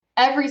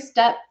every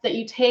step that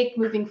you take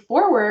moving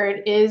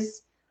forward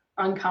is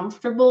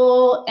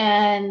uncomfortable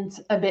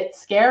and a bit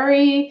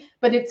scary,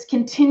 but it's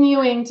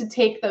continuing to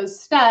take those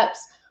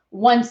steps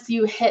once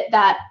you hit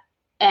that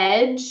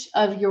edge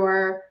of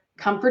your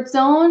comfort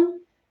zone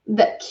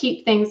that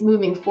keep things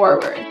moving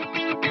forward.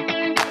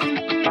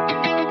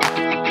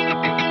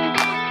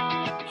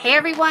 Hey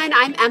everyone,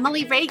 I'm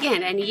Emily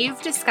Reagan, and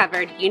you've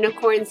discovered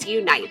Unicorns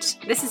Unite.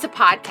 This is a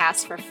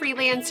podcast for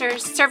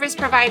freelancers, service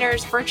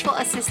providers, virtual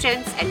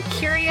assistants, and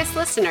curious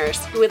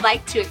listeners who would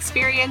like to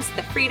experience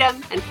the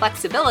freedom and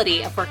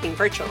flexibility of working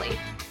virtually.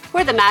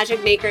 We're the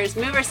magic makers,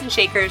 movers and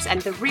shakers, and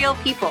the real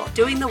people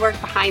doing the work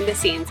behind the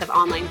scenes of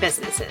online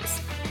businesses.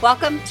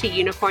 Welcome to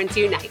Unicorns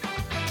Unite.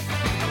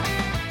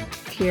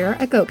 If you're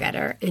a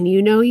go-getter and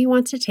you know you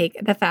want to take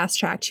the fast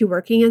track to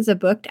working as a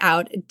booked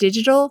out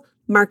digital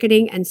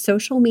marketing and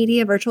social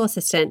media virtual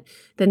assistant,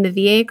 then the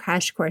VA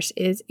Crash Course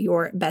is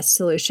your best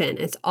solution.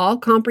 It's all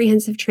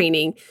comprehensive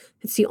training.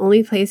 It's the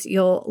only place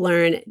you'll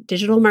learn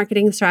digital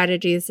marketing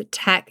strategies,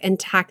 tech and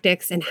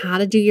tactics, and how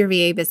to do your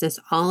VA business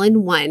all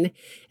in one.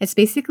 It's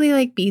basically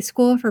like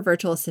B-School for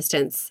virtual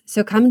assistants.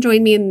 So come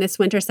join me in this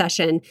winter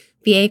session,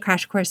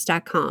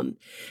 vacrashcourse.com.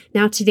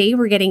 Now, today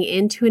we're getting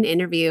into an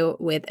interview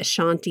with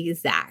Shanti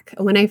Zak.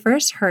 When I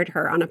first heard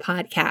her on a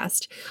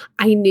podcast,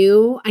 I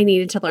knew I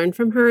needed to learn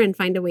from her and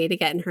find a way to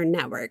get in her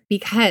network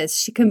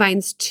because she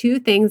combines two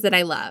things that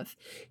I love: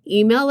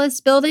 email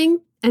list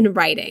building and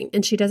writing,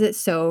 and she does it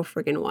so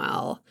friggin'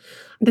 well.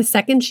 The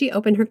second she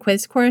opened her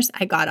quiz course,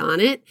 I got on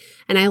it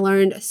and I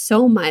learned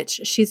so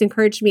much. She's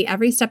encouraged me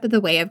every step of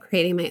the way of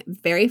creating my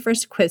very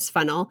first quiz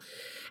funnel.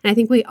 And I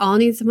think we all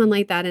need someone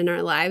like that in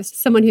our lives,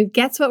 someone who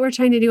gets what we're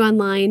trying to do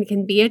online,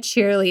 can be a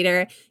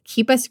cheerleader,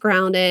 keep us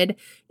grounded,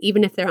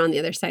 even if they're on the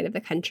other side of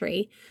the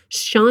country.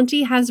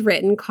 Shanti has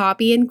written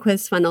copy and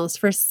quiz funnels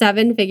for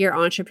seven-figure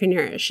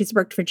entrepreneurs. She's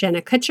worked for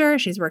Jenna Kutcher,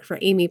 she's worked for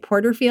Amy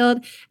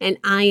Porterfield, and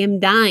I am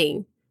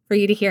dying for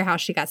you to hear how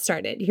she got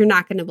started. You're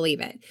not going to believe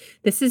it.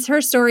 This is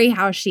her story,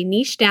 how she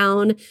niched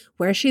down,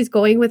 where she's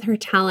going with her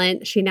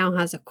talent. She now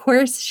has a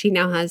course. She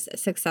now has a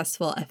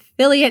successful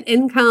affiliate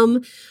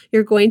income.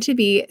 You're going to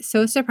be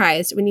so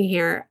surprised when you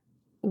hear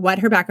what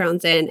her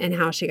background's in and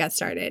how she got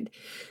started.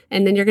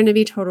 And then you're going to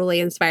be totally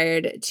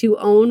inspired to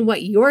own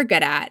what you're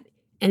good at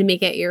and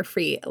make it your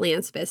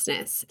freelance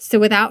business. So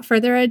without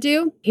further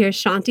ado,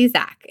 here's Shanti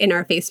Zak in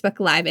our Facebook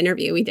Live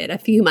interview we did a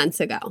few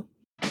months ago.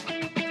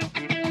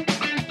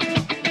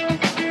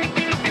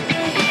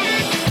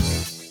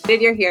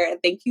 You're here.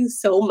 Thank you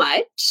so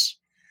much.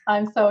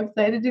 I'm so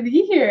excited to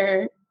be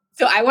here.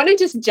 So I want to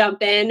just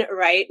jump in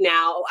right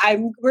now.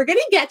 We're going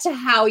to get to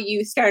how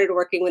you started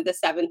working with the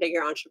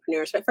seven-figure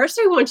entrepreneurs. But first,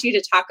 I want you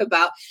to talk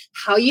about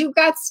how you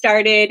got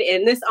started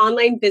in this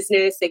online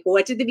business. Like,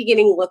 what did the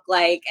beginning look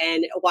like?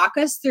 And walk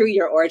us through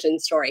your origin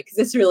story, because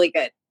it's really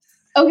good.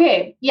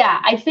 Okay.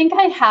 Yeah. I think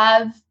I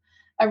have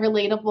a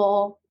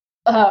relatable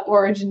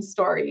origin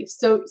story.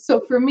 So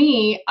for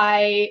me,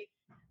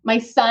 my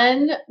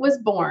son was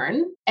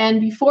born,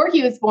 and before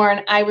he was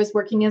born, I was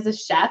working as a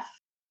chef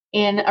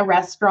in a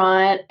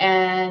restaurant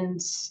and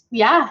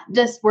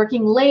just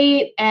working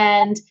late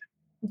and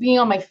being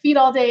on my feet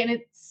all day, and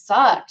it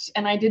sucked.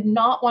 And I did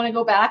not want to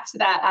go back to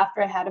that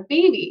after I had a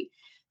baby.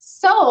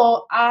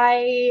 So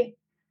I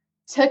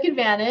took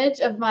advantage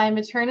of my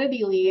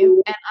maternity leave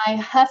and I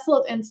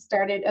hustled and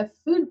started a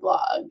food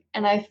blog.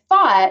 And I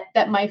thought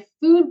that my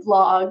food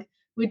blog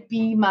would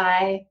be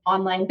my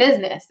online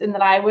business and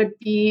that I would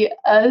be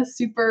a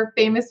super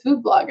famous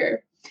food blogger,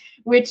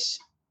 which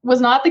was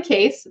not the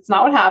case. It's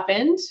not what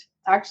happened. It's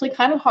actually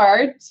kind of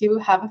hard to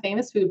have a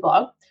famous food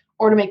blog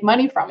or to make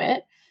money from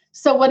it.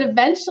 So what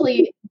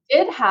eventually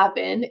did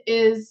happen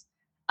is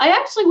I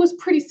actually was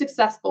pretty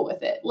successful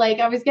with it. Like,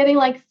 I was getting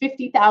like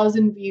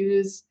 50,000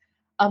 views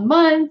a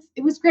month.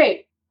 It was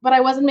great, but I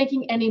wasn't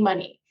making any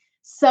money.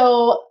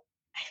 So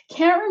I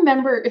can't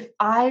remember if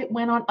I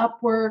went on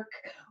Upwork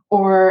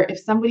or if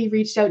somebody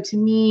reached out to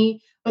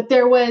me, but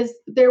there was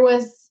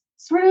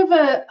sort of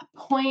a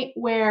point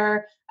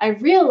where I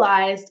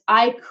realized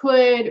I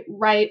could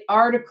write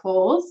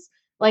articles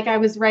like I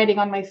was writing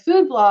on my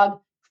food blog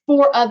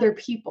for other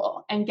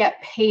people and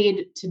get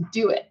paid to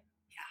do it.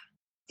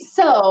 Yeah.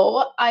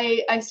 So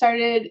I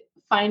started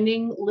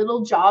finding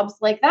little jobs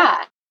like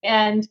that.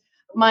 And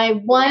my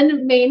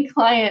one main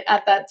client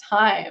at that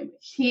time,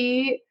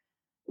 he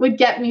would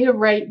get me to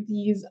write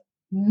these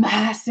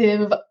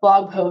massive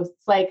blog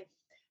posts, like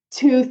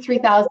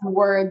 2,000-3,000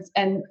 words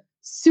and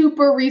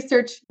super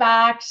research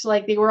backed,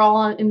 like they were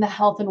all in the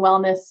health and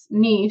wellness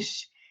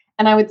niche.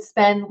 And I would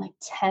spend like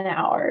 10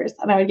 hours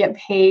and I would get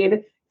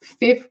paid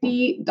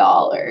 $50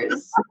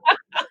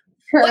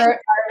 per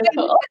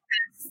article.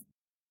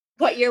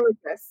 What year was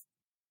this?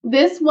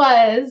 This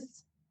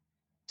was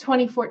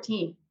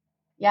 2014.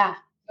 Yeah.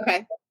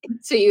 Okay.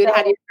 So you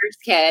had your first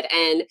kid,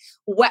 and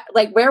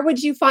where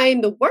would you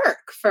find the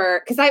work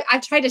for? Because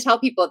I've tried to tell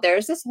people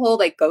there's this whole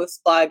like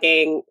ghost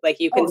blogging, like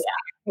you can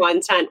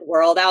content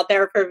world out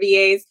there for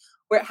VAs.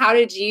 How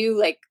did you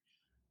like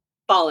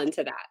fall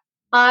into that?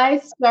 I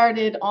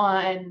started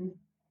on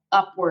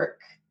Upwork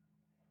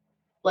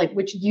like,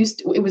 which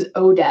it was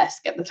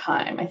Odesk at the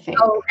time, I think.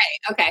 Oh,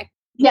 okay.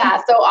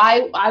 Yeah. So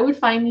I would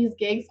find these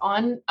gigs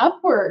on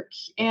Upwork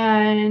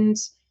and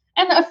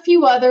a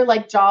few other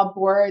like job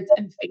boards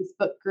and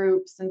Facebook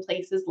groups and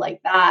places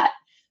like that.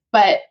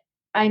 But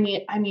I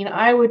mean,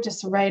 I would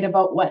just write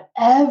about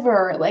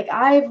whatever. Like,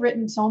 I've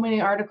written so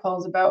many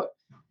articles about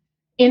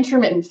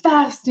intermittent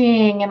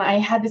fasting, and I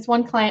had this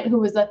one client who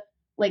was a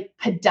like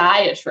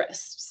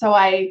podiatrist. So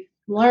I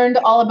learned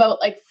all about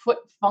like foot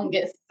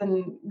fungus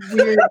and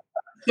weird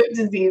foot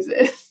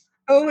diseases.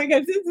 Oh my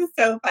gosh, this is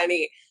so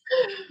funny.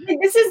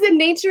 This is the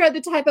nature of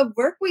the type of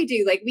work we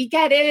do. Like, we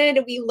get in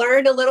and we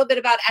learn a little bit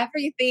about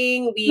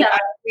everything. We have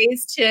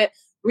ways to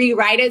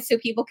rewrite it so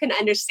people can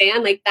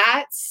understand. Like,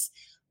 that's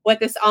what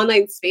this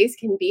online space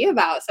can be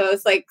about. So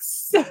it's like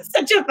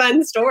such a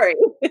fun story.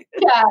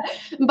 Yeah.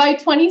 By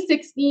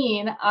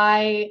 2016,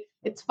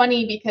 it's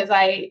funny because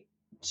I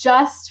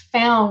just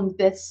found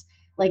this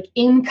like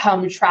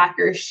income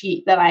tracker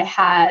sheet that I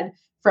had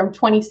from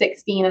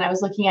 2016, and I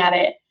was looking at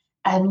it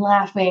and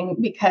laughing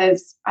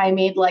because I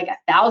made like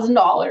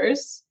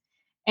 $1,000,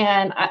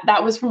 and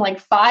that was from like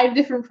 5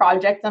 different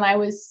projects. And I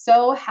was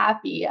so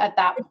happy at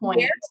that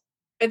point.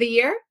 For the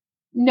year?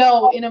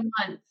 No, in a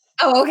month.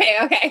 Oh,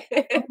 okay.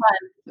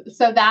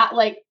 So that,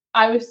 like,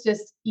 I was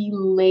just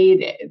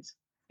elated.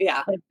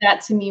 Yeah. Like,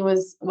 that to me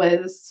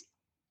was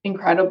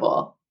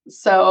incredible.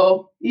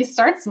 So you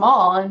start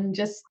small and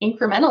just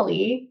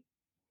incrementally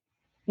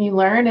you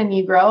learn and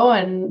you grow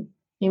and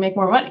you make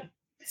more money.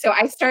 So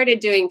I started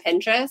doing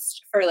Pinterest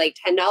for like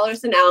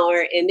 $10 an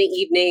hour in the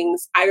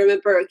evenings. I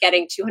remember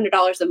getting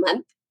 $200 a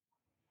month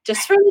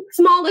just for like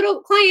small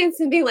little clients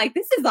and being like,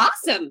 this is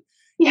awesome.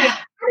 Yeah.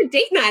 On a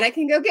date night, I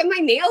can go get my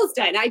nails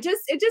done. It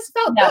just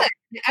felt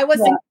good. I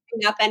wasn't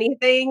giving up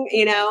anything,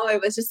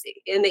 it was just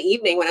in the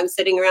evening when I'm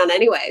sitting around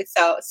anyway.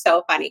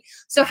 So funny.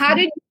 So how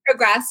did you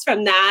progress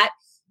from that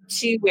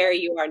to where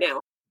you are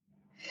now?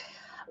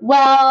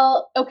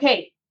 Well,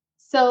 okay.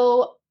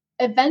 So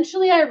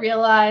eventually I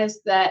realized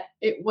that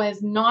it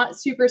was not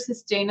super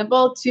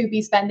sustainable to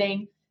be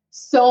spending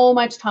so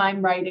much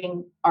time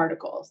writing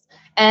articles.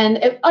 And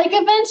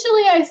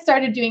eventually I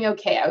started doing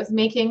okay. I was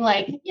making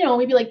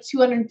maybe like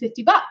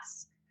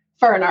 $250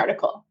 for an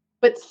article,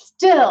 but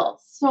still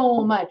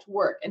so much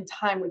work and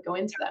time would go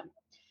into them.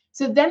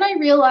 So then I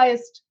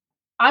realized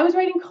I was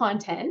writing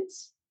content,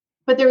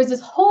 but there was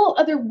this whole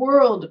other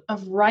world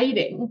of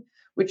writing,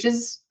 which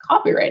is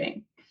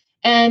copywriting.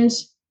 And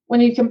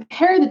when you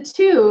compare the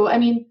two, I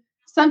mean,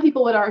 some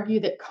people would argue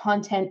that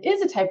content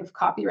is a type of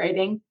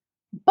copywriting,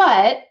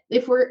 but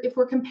if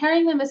we're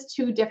comparing them as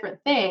two different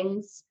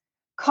things,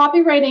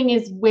 copywriting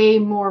is way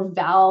more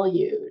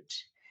valued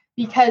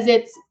because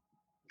it's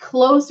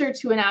closer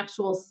to an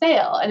actual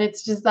sale and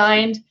it's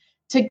designed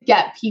to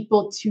get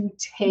people to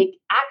take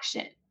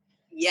action.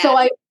 Yes. So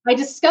I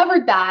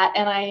discovered that,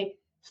 and I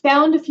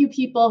found a few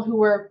people who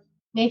were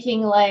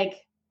making like,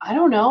 I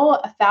don't know,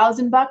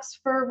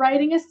 $1,000 for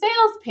writing a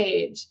sales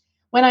page,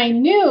 when I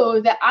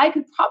knew that I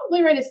could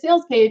probably write a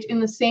sales page in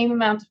the same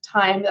amount of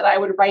time that I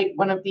would write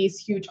one of these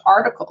huge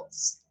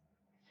articles.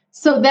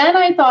 So then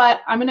I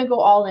thought, I'm going to go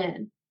all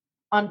in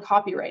on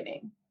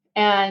copywriting.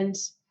 And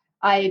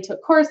I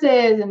took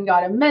courses and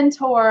got a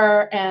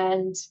mentor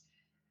and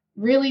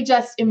really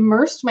just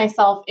immersed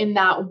myself in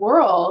that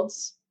world.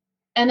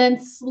 And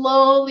then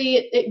slowly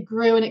it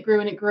grew and it grew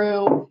and it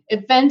grew.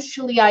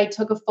 Eventually I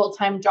took a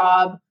full-time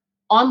job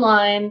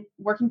online,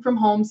 working from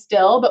home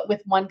still, but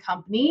with one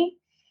company.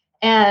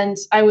 And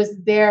I was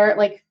there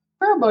like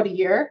for about a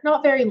year,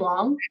 not very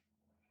long,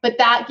 but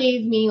that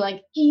gave me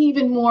like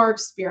even more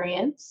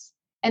experience.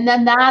 And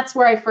then that's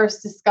where I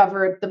first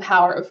discovered the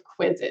power of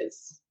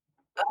quizzes.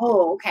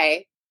 Oh,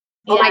 okay.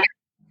 Oh my God.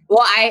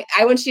 Well, I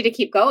want you to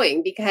keep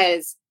going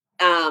because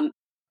I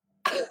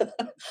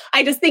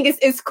just think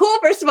it's cool,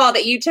 first of all,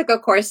 that you took a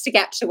course to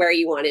get to where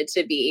you wanted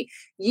to be.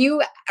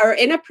 You are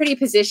in a pretty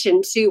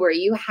position too, where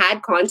you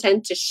had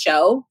content to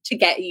show to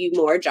get you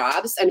more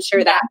jobs. I'm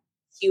sure that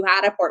you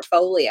had a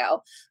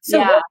portfolio.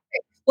 So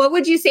what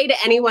would you say to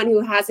anyone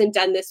who hasn't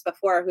done this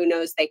before, who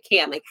knows they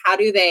can? Like, how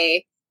do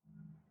they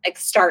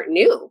start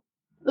new?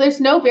 There's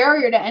no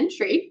barrier to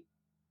entry.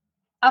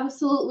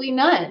 Absolutely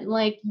none.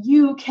 Like,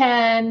 you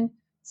can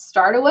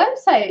start a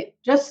website,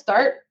 just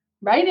start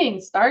writing,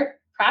 start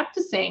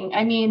practicing.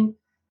 I mean,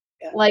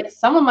 like,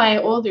 some of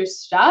my older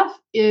stuff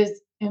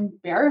is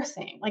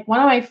embarrassing. Like, one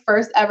of my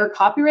first ever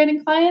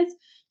copywriting clients,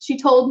 she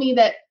told me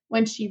that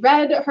when she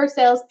read her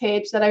sales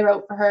page that I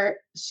wrote for her,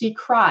 she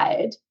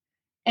cried,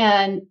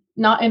 and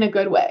not in a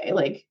good way.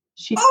 Like,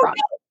 she cried.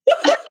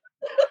 No.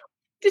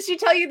 Did she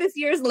tell you this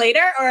years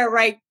later or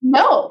right?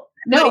 No,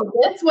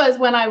 this was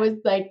when I was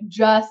like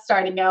just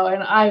starting out,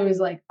 and I was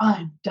like,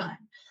 I'm done.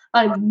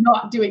 I'm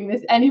not doing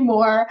this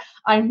anymore.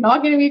 I'm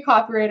not going to be a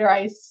copywriter.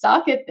 I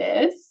suck at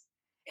this.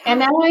 And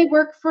now I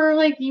work for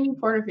like Amy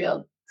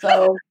Porterfield.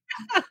 So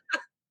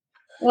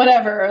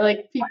whatever,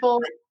 like,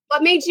 people.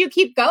 What made you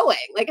keep going?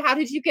 Like, how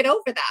did you get over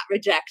that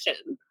rejection?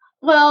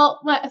 Well,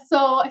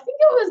 so I think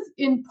it was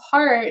in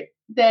part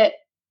that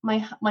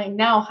my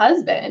now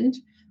husband,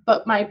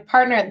 But my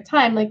partner at the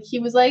time, like, he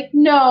was like,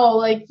 no,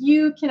 like,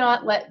 you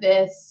cannot let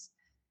this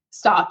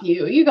stop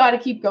you. You got to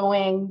keep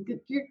going.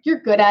 You're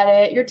good at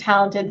it. You're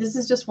talented. This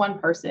is just one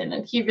person.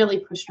 And he really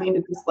pushed me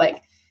to just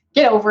like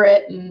get over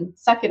it and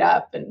suck it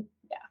up. And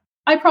yeah,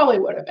 I probably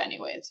would have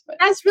anyways. But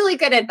that's really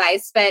good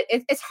advice. But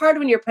it's hard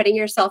when you're putting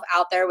yourself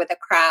out there with a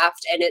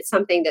craft and it's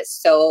something that's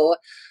so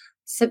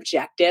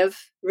subjective,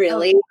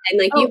 really.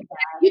 And like you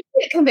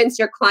can't convince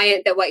your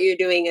client that what you're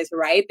doing is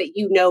right, but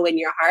you know in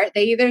your heart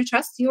they either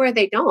trust you or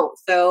they don't.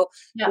 So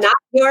not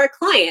your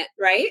client,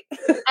 right?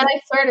 And I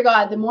swear to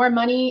God, the more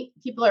money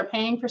people are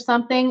paying for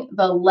something,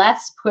 the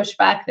less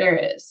pushback there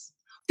is.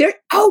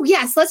 Oh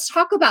yes, let's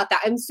talk about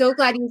that. I'm so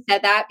glad you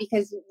said that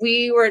because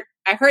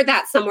I heard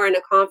that somewhere in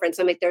a conference.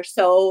 I'm like, they're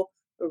so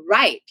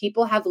right.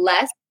 People have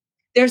less.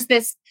 There's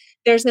this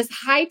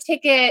high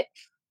ticket,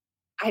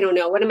 I don't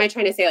know, what am I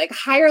trying to say? Like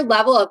higher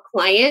level of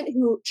client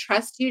who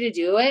trusts you to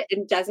do it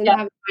and doesn't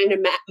have time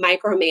to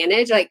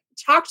micromanage. Like,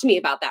 talk to me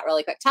about that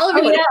really quick. Tell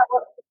everyone.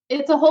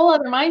 It's a whole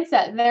other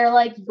mindset. They're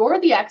like, you're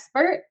the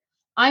expert.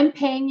 I'm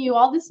paying you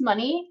all this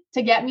money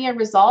to get me a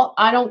result.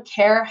 I don't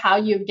care how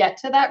you get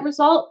to that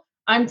result.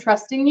 I'm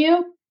trusting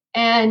you.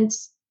 And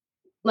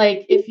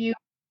like, if you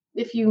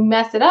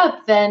mess it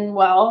up, then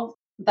well,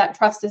 that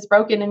trust is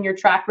broken and your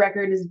track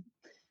record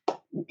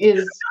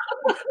is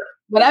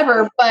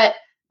whatever. But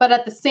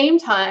at the same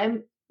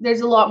time, there's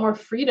a lot more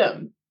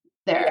freedom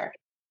there.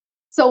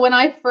 So when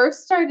I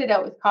first started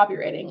out with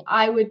copywriting,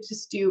 I would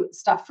just do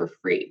stuff for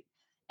free.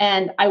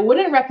 And I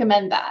wouldn't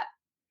recommend that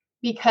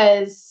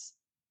because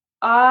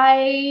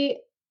eventually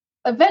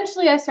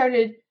I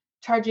started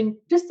charging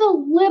just a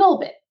little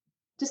bit,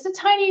 just a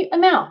tiny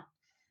amount.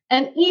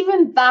 And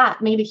even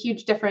that made a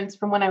huge difference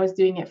from when I was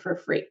doing it for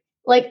free.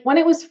 Like when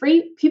it was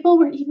free, people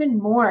were even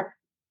more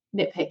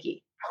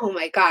nitpicky. Oh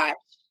my gosh.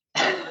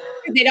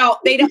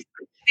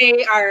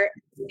 They are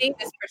seeing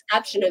this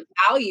perception of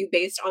value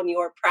based on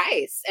your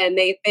price and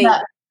they think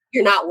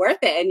you're not worth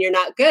it and you're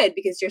not good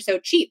because you're so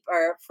cheap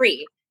or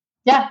free.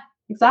 Yeah,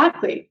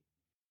 exactly.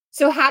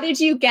 So how did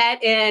you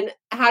get in?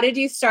 How did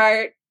you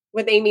start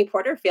with Amy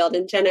Porterfield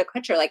and Jenna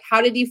Kutcher? Like,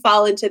 how did you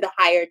fall into the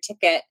higher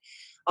ticket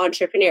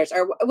entrepreneurs?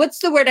 Or what's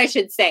the word I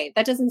should say?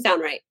 That doesn't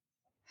sound right.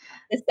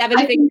 The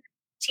 7-figure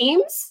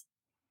teams?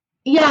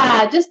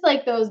 Yeah, just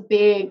like those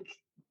big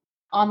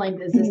online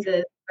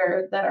businesses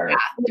that are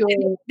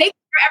doing.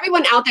 For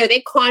everyone out there,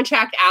 they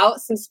contract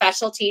out some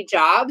specialty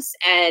jobs.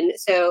 And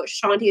so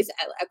Shanti's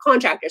a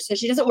contractor. So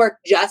she doesn't work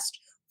just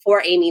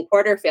for Amy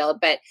Porterfield,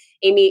 but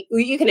Amy,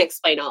 you can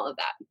explain all of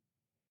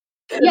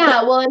that.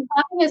 Yeah, well, and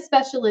having a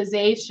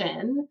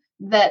specialization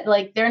that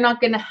like they're not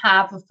going to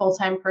have a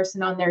full-time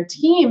person on their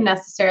team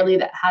necessarily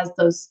that has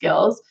those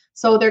skills.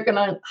 So they're going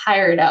to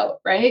hire it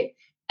out, right?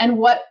 And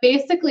what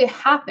basically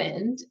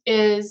happened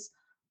is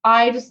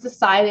I just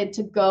decided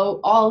to go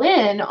all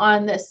in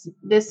on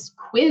this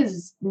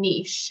quiz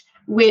niche,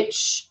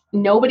 which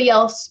nobody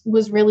else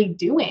was really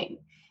doing.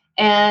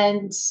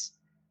 And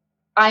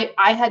I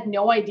had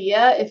no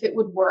idea if it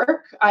would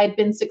work. I'd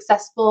been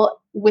successful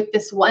with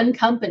this one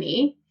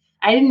company.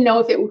 I didn't know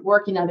if it would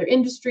work in other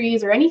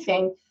industries or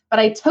anything, but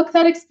I took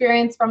that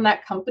experience from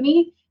that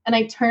company and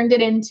I turned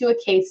it into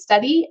a case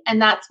study.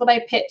 And that's what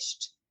I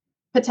pitched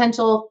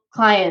potential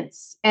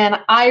clients. And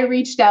I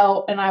reached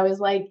out and I was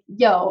like,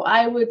 yo,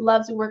 I would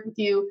love to work with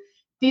you.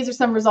 These are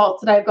some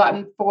results that I've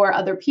gotten for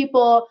other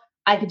people.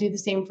 I could do the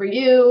same for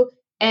you.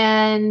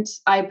 And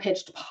I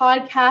pitched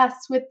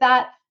podcasts with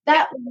that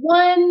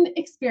one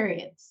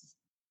experience.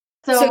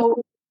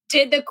 So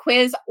did the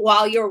quiz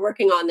while you were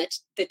working on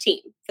the team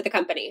for the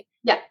company?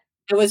 Yeah.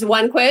 It was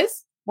one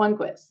quiz? One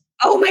quiz.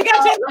 Oh my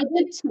gosh.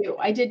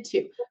 I did two.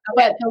 Okay.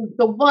 But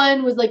the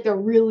one was like the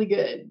really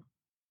good.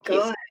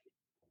 Good.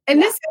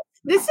 And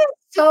this is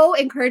so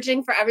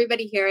encouraging for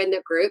everybody here in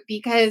the group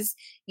because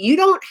you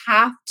don't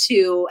have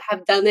to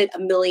have done it a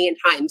million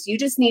times. You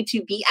just need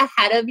to be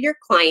ahead of your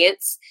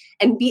clients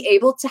and be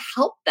able to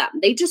help them.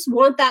 They just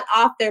want that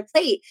off their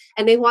plate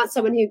and they want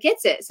someone who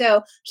gets it.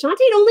 So Shanti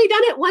had only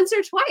done it once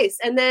or twice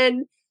and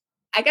then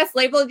I guess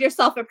labeled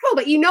yourself a pro,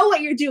 but you know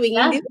what you're doing.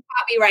 You knew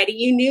copywriting.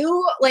 You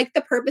knew like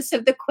the purpose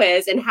of the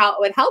quiz and how it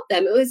would help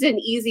them. It was an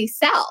easy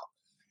sell.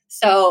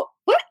 So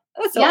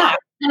that's a lot.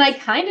 And I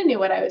kind of knew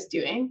what I was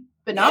doing,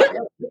 but not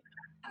really.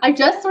 I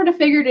just sort of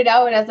figured it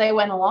out as I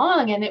went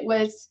along. And it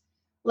was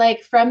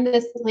like from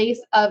this place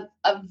of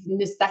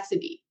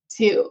necessity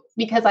too,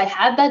 because I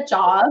had that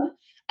job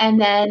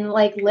and then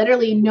like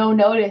literally no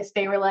notice.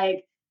 They were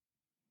like,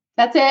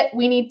 that's it.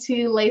 We need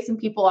to lay some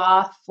people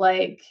off.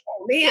 Like,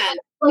 oh, man.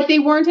 Like they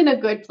weren't in a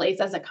good place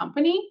as a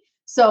company.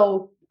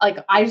 So like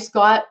I just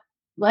got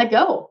let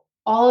go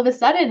all of a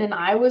sudden. And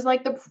I was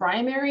like the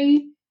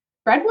primary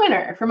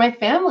breadwinner for my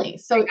family.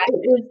 So it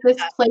was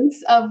this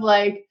place of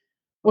like,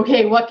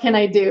 okay, what can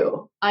I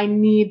do? I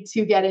need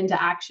to get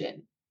into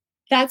action.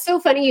 That's so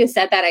funny you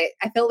said that.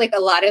 I feel like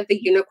a lot of the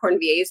unicorn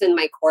VAs in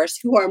my course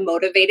who are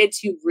motivated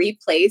to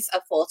replace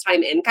a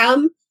full-time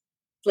income,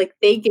 like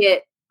they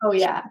get... Oh,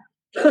 yeah.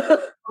 Oh,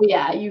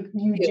 yeah, you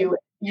do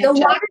it. A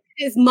lot of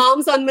is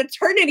moms on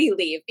maternity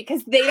leave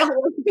because they don't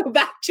want to go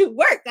back to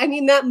work. I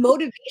mean, that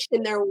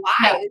motivation, their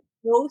why is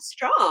so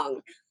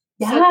strong.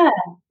 Yeah. So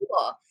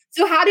cool.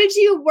 So how did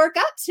you work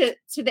up to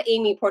the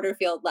Amy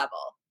Porterfield level?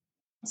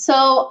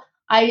 So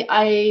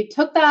I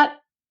took that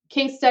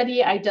case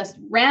study. I just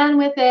ran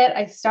with it.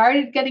 I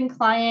started getting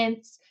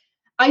clients.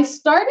 I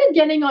started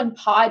getting on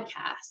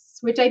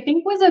podcasts, which I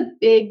think was a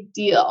big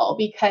deal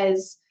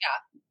because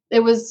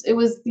it was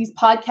these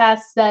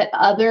podcasts that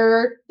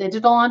other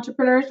digital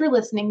entrepreneurs were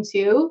listening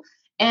to.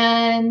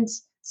 And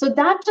so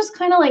that just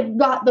kind of like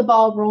got the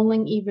ball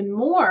rolling even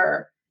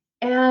more.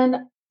 And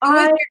what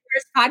was your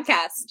first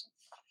podcast?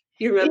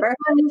 You remember?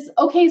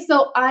 Okay,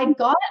 so I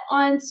got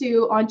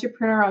onto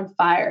Entrepreneur on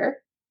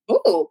Fire.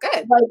 Oh,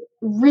 good. Like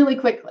really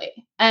quickly.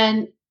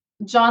 And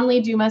John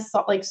Lee Dumas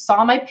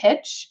saw my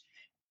pitch,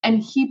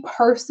 and he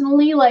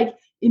personally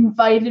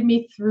invited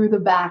me through the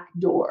back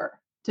door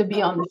to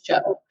be on the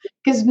show.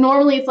 Because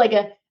normally it's like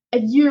a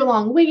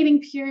year-long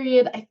waiting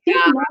period. I think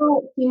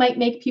now he might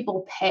make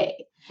people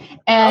pay.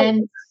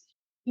 And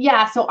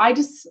so I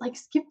just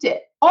skipped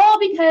it all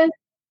because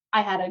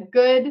I had a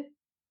good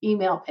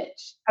email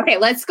pitch. Okay,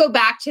 let's go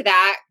back to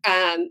that.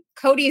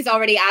 Cody's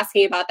already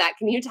asking about that.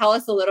 Can you tell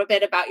us a little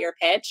bit about your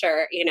pitch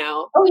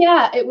Oh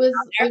yeah, it was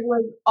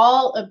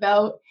all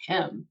about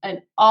him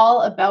and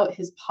all about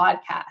his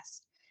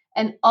podcast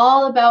and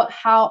all about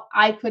how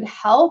I could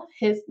help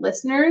his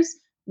listeners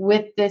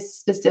with this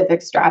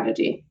specific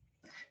strategy.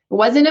 It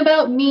wasn't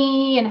about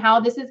me and how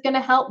this is going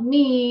to help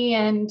me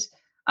and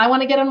I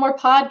want to get on more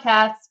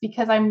podcasts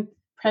because I'm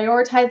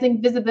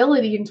prioritizing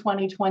visibility in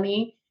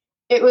 2020.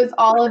 It was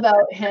all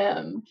about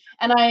him.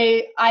 And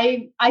I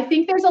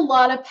think there's a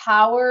lot of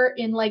power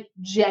in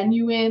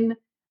genuine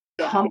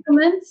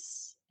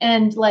compliments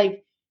and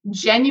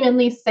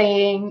genuinely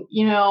saying,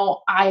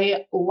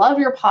 I love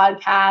your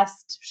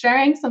podcast,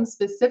 sharing some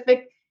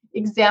specific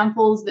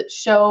examples that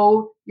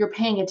show you're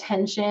paying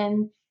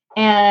attention.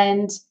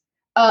 And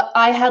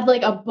I had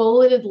a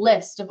bulleted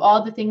list of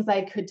all the things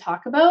I could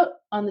talk about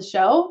on the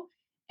show.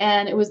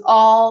 And it was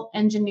all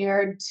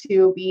engineered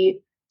to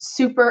be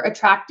super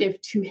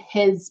attractive to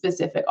his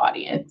specific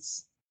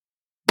audience.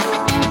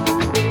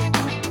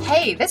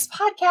 Hey, this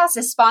podcast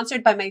is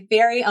sponsored by my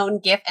very own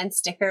GIF and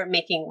sticker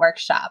making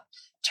workshop.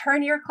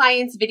 Turn your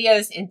clients'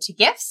 videos into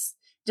GIFs,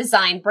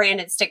 design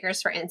branded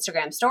stickers for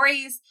Instagram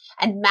stories,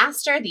 and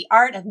master the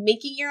art of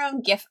making your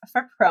own GIF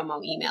for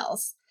promo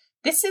emails.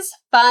 This is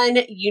fun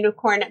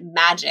unicorn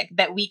magic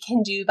that we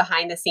can do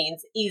behind the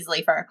scenes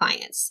easily for our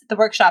clients. The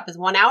workshop is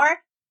 1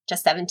 hour,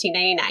 just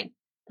 $17.99.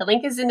 The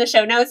link is in the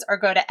show notes or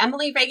go to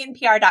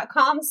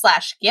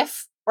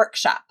emilyreaganpr.com/GIF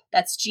workshop.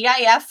 That's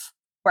GIF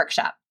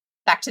workshop.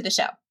 Back to the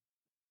show.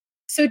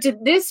 So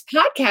did this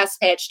podcast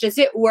pitch, does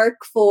it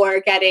work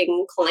for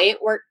getting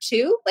client work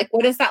too?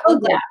 What does that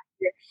look like?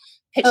 You're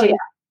pitching a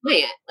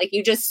client.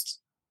 You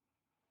just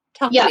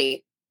tell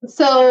me.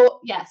 So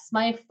yes,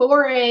 my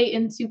foray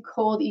into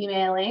cold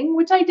emailing,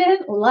 which I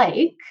didn't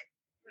like.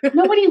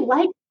 Nobody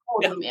likes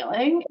cold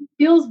emailing. It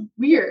feels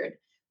weird.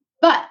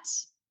 But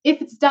if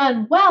it's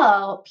done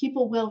well,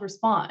 people will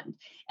respond.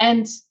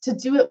 And to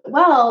do it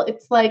well,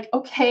 it's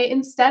okay,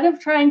 instead of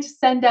trying to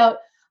send out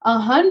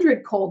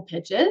 100 cold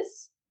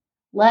pitches,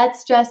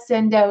 let's just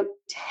send out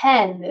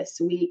 10 this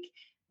week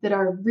that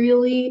are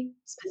really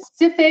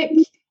specific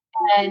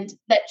and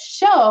that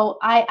show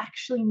I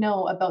actually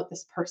know about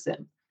this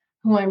person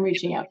who I'm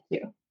reaching out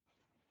to.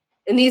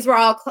 And these were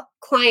all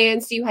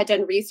clients you had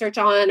done research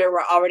on or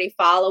were already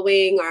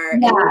following?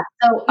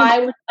 So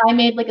I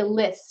made a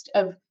list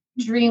of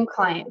dream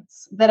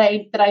clients that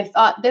I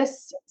thought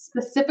this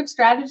specific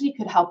strategy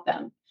could help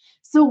them.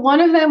 So one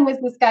of them was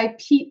this guy,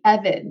 Pete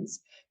Evans,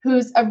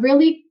 who's a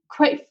really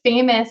quite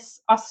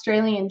famous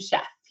Australian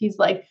chef. He's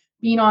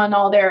been on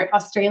all their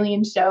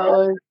Australian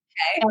shows.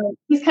 Okay. And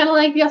he's kind of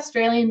like the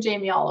Australian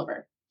Jamie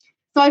Oliver.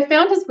 So I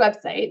found his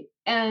website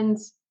and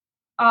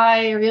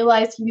I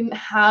realized he didn't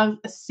have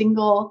a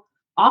single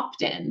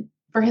opt-in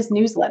for his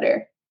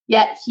newsletter.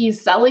 Yet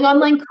he's selling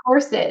online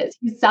courses.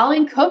 He's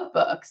selling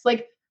cookbooks.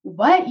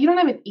 What? You don't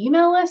have an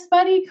email list,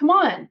 buddy? Come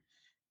on.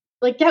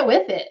 Get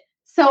with it.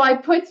 So I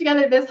put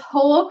together this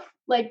whole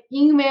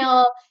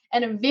email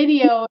and a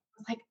video.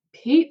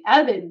 Pete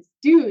Evans,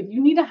 dude,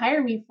 you need to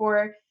hire me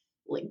for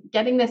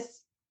getting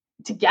this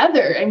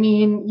together. I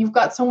mean, you've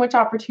got so much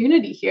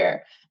opportunity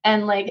here.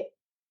 And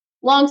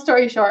long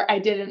story short, I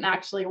didn't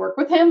actually work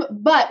with him,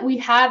 but we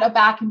had a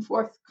back and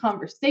forth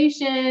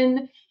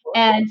conversation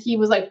and he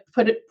was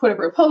put a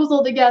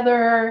proposal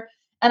together.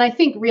 And I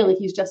think really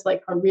he's just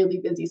a really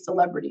busy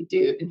celebrity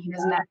dude and he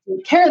doesn't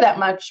actually care that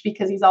much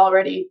because he's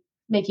already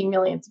making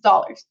millions of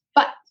dollars.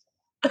 But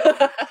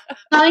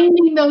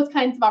finding those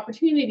kinds of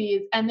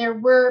opportunities, and there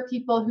were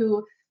people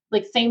who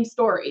same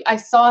story. I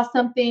saw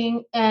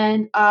something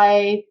and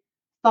I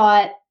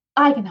thought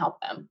I can help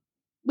them.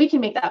 We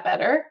can make that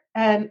better.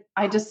 And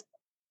I just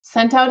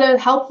sent out a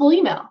helpful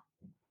email.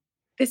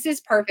 This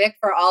is perfect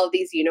for all of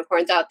these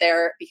unicorns out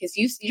there because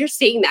you're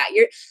seeing that.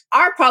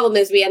 Our problem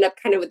is we end up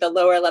kind of with the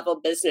lower level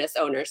business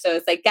owner. So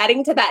it's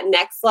getting to that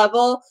next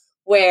level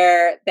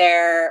where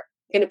they're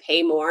going to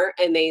pay more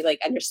and they like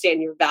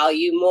understand your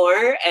value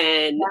more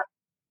and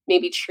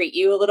maybe treat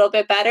you a little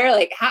bit better?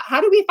 Like,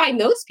 how do we find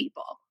those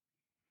people?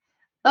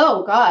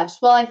 Oh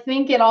gosh. Well, I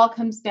think it all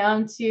comes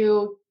down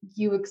to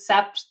you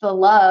accept the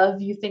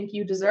love you think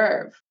you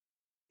deserve,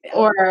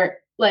 or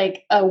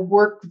like a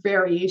work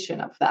variation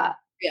of that.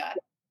 Yeah.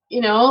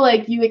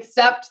 Like you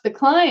accept the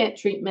client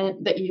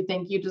treatment that you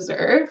think you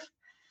deserve.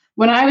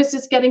 When I was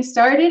just getting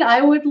started,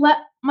 I would let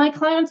my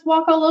clients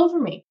walk all over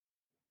me.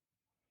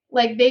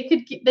 Like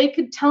they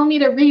could tell me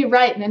to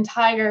rewrite an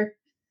entire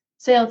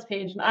sales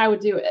page and I would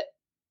do it.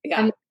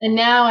 Yeah. And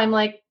now I'm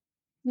like,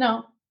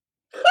 no,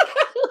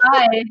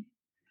 I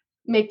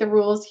make the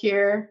rules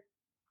here.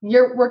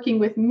 You're working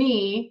with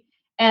me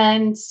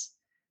and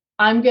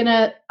I'm going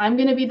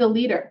to be the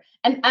leader.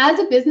 And as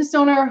a business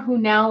owner who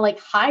now like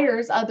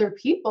hires other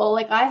people,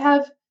 like I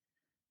have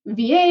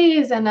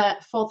VAs and a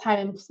full-time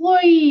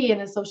employee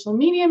and a social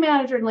media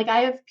manager, and like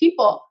I have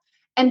people.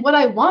 And what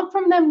I want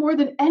from them more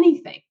than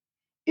anything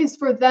is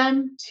for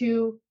them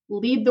to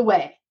lead the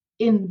way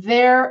in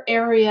their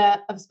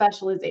area of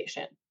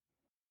specialization.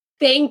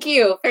 Thank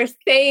you for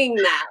saying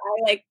that.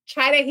 I like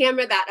try to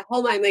hammer that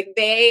home. I'm like,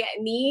 they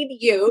need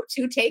you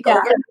to take over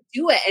and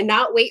do it and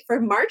not wait for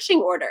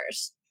marching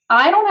orders.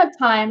 I don't have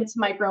time to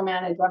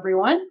micromanage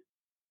everyone.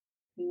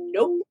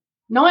 Nope.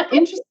 Not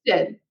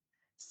interested.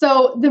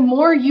 So the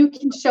more you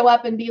can show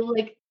up and be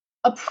like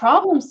a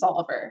problem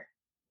solver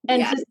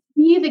and to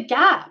see the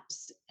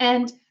gaps,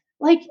 and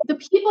like the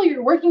people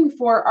you're working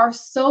for are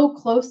so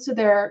close to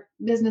their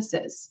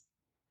businesses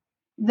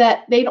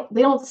that they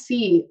don't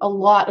see a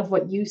lot of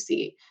what you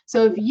see.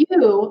 So if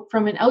you,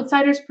 from an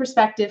outsider's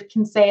perspective,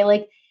 can say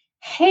like,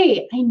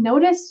 hey, I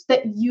noticed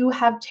that you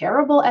have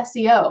terrible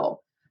SEO.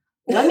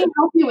 Let me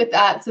help you with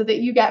that so that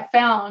you get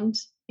found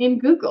in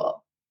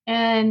Google.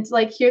 And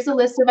like, here's a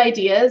list of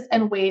ideas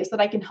and ways that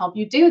I can help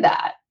you do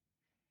that.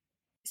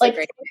 Like,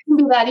 it can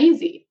be that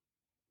easy.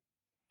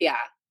 Yeah.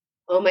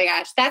 Oh my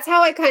gosh. That's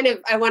how I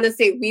want to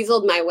say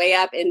weaseled my way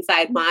up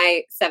inside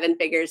my 7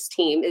 figures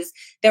team. Is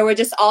there were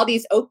just all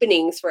these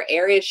openings for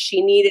areas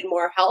she needed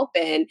more help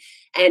in.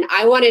 And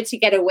I wanted to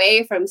get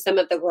away from some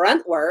of the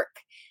grunt work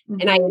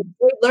and I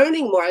enjoyed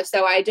learning more.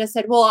 So I just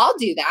said, well, I'll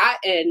do that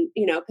and,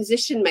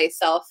 position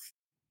myself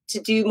to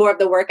do more of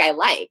the work I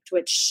liked,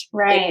 which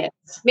makes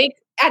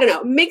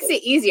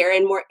it easier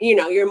and more,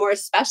 you're more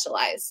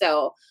specialized.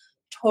 So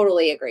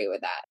totally agree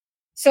with that.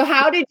 So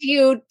how did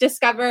you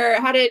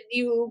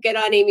get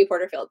on Amy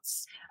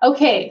Porterfield's?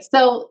 Okay.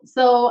 So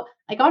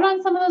I got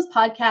on some of those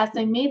podcasts.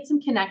 I made some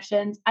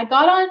connections. I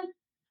got on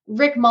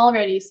Rick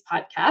Mulready's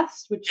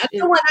podcast, which That's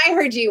the one I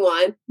heard you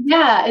on.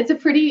 Yeah. It's a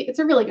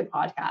really good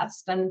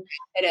podcast. And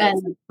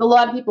a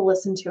lot of people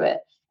listen to it.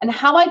 And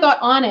how I got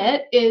on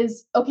it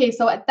is, okay,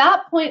 so at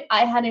that point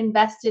I had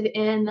invested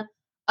in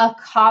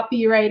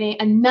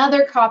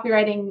another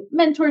copywriting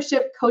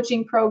mentorship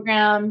coaching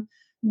program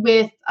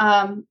with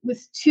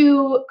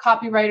 2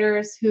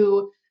 copywriters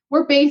who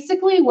were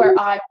basically where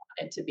I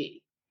wanted to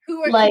be.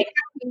 Who those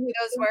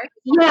were?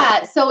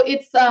 Yeah, so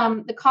it's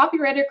the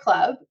Copywriter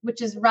Club,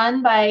 which is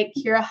run by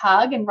Kira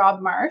Hug and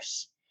Rob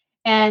Marsh.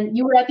 And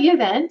you were at the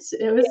event.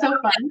 It was so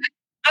fun.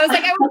 I was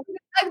like, I want to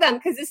plug them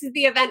because this is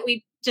the event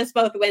we just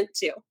both went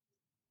to.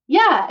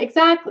 Yeah,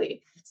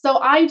 exactly. So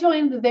I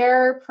joined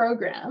their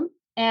program,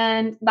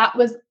 and that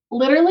was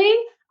literally,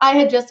 I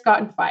had just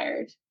gotten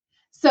fired.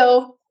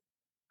 So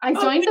I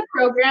joined the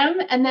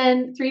program, and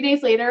then 3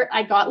 days later,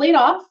 I got laid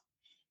off.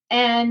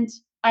 And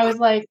I was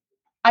like,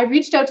 I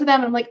reached out to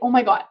them and I'm like, oh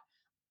my God,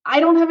 I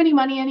don't have any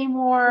money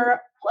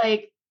anymore.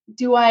 Like,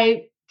 do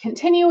I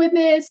continue with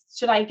this?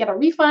 Should I get a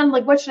refund?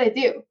 Like, what should I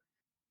do?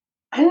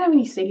 I didn't have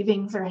any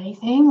savings or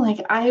anything. Like,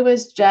 I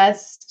was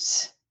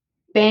just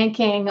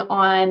banking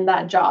on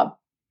that job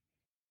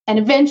and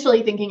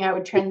eventually thinking I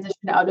would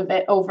transition out of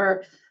it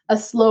over a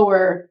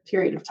slower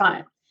period of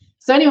time.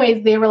 So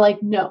anyways, they were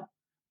like, no,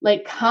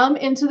 like, come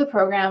into the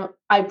program.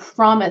 I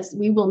promise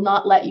we will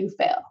not let you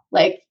fail.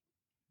 Like,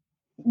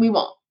 we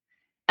won't.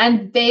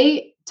 And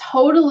they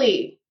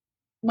totally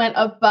went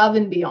above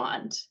and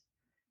beyond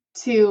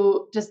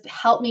to just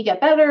help me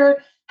get better,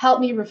 help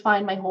me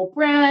refine my whole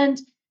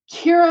brand.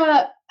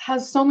 Kira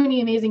has so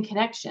many amazing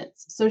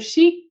connections. So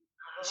she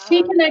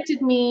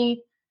connected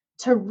me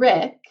to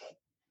Rick.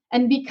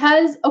 And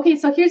because, okay,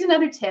 so here's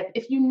another tip.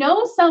 If you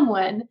know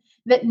someone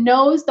that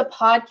knows the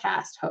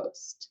podcast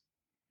host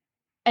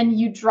and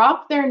you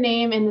drop their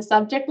name in the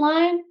subject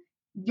line,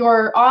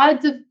 your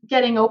odds of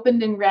getting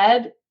opened and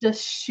read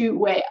just shoot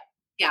way up.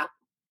 Yeah.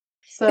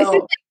 So this is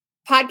like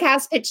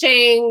podcast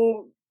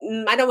pitching.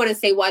 I don't want to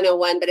say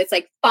 101, but it's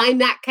like find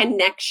that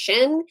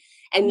connection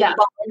and bond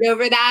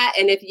over that.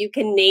 And if you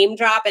can name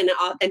drop in an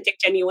authentic,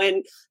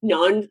 genuine,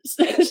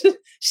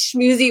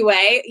 non-schmoozy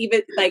way,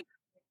 even like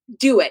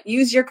do it.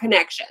 Use your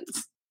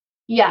connections.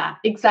 Yeah,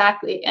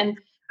 exactly. And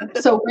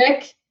so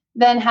Rick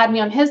then had me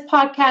on his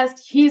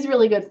podcast. He's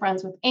really good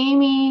friends with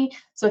Amy.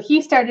 So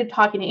he started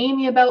talking to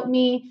Amy about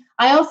me.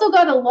 I also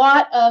got a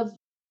lot of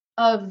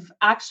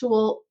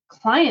actual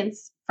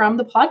clients from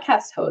the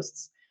podcast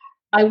hosts.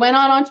 I went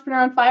on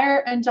Entrepreneur on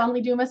Fire and John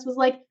Lee Dumas was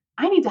like,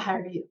 I need to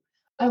hire you.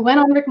 I went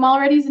on Rick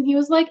Mulready's and he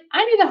was like,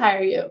 I need to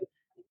hire you.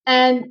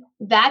 And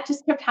that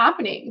just kept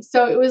happening.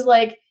 So it was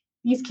like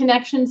these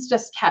connections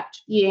just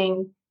kept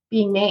being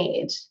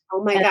made.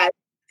 Oh my God.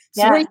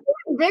 So were you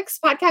on Rick's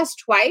podcast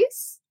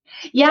twice?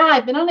 Yeah,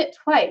 I've been on it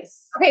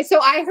twice. Okay, so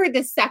I heard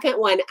the second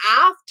one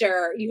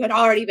after you had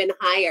already been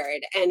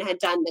hired and had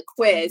done the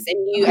quiz, and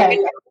you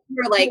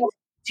were like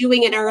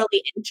doing an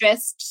early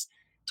interest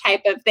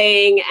type of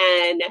thing,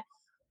 and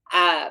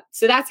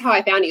so that's how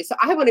I found you. So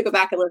I want to go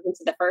back and listen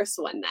to the first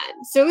one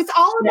then. So it's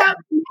all about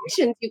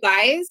connections, you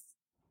guys.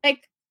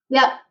 Like,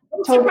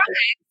 totally.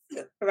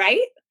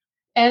 Right?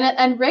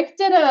 And Rick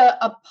did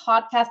a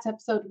podcast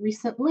episode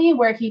recently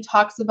where he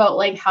talks about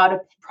like how to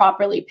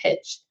properly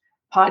pitch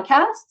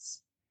podcasts.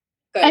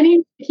 Good.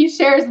 And he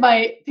shares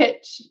my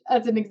pitch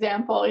as an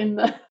example in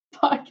the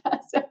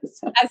podcast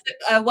episode.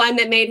 As one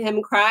that made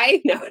him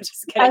cry? No,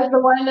 just kidding. As the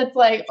one that's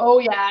like, oh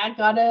yeah,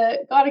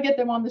 gotta get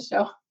them on the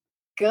show.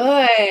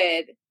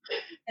 Good.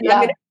 And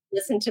I'm gonna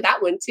listen to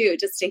that one too,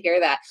 just to hear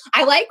that.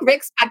 I like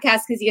Rick's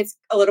podcast because he gets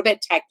a little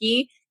bit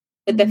techie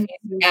with the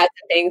Facebook ads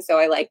and things, so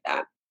I like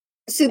that.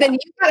 So then you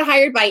got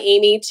hired by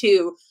Amy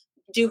to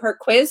do her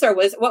quiz, or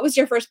what was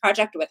your first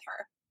project with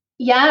her?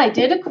 Yeah, I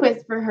did a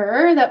quiz for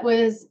her that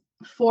was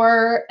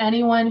for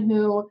anyone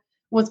who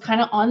was kind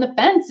of on the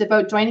fence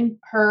about joining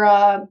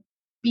her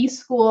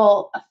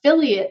B-School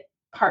affiliate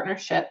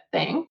partnership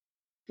thing.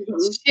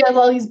 Mm-hmm. She has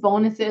all these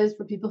bonuses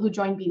for people who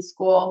join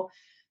B-School.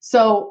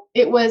 So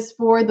it was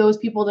for those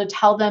people to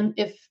tell them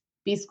if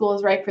B-School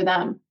is right for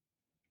them.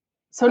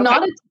 So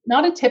not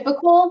a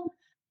typical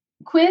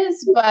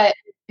quiz, but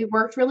it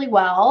worked really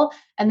well.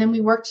 And then we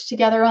worked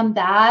together on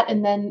that.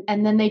 And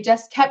then they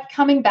just kept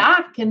coming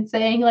back and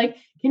saying like,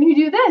 can you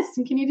do this?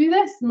 And can you do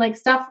this? And like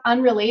stuff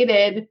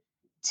unrelated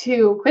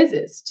to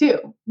quizzes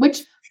too,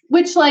 which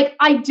like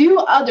I do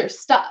other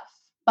stuff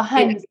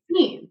behind the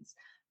scenes,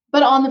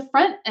 but on the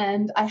front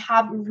end, I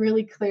have a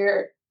really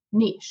clear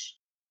niche.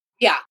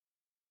 Yeah.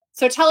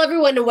 So tell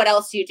everyone what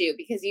else you do,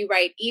 because you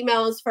write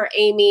emails for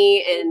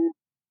Amy, and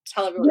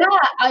tell everyone. Yeah.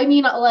 I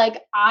mean,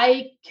 like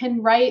I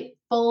can write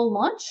full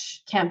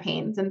launch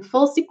campaigns and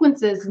full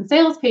sequences and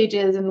sales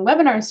pages and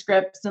webinar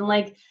scripts and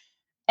like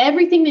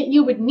everything that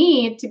you would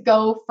need to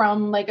go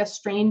from like a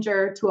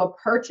stranger to a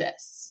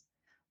purchase.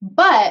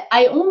 But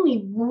I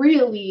only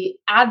really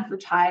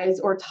advertise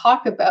or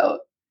talk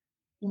about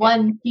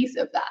one piece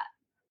of that.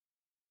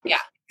 Yeah.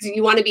 Because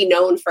you want to be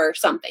known for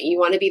something. You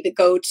want to be the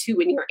go-to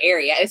in your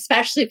area,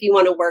 especially if you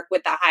want to work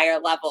with the higher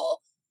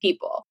level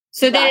people.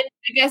 So then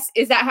I guess,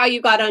 is that how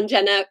you got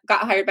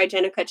hired by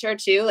Jenna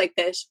Kutcher too? Like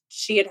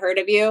she had heard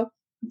of you?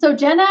 So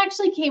Jenna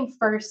actually came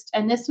first,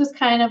 and this was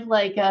kind of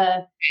like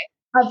a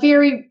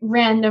very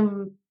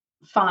random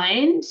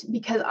find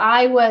because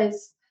I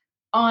was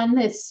on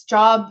this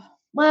job.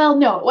 Well,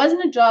 no, it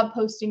wasn't a job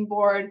posting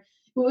board.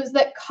 It was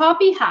that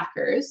Copy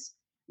Hackers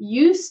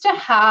used to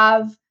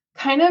have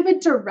kind of a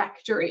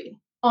directory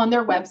on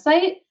their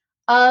website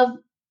of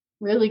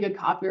really good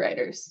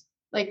copywriters,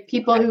 like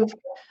people who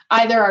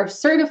either are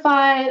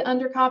certified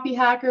under Copy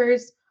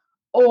Hackers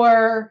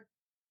or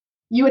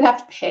you would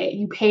have to pay.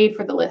 You paid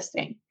for the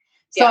listing.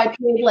 So I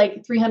paid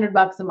like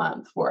 $300 a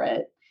month for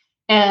it.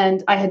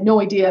 And I had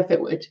no idea if it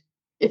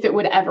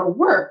would ever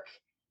work.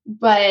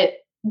 But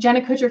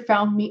Jenna Kutcher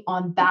found me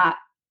on that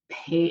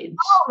page.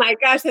 Oh my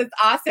gosh, that's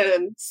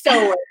awesome.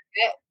 So worth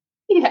it.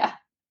 Yeah.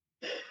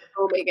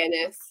 Oh my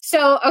goodness.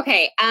 So,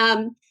 okay.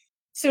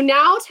 So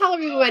now tell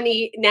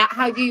everybody now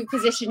how you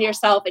position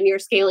yourself and you're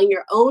scaling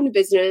your own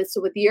business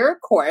with your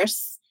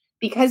course,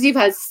 because you've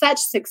had such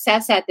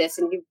success at this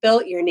and you've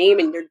built your name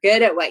and you're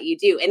good at what you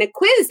do. And a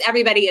quiz,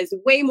 everybody, is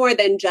way more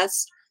than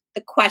just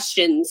the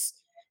questions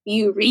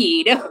you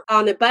read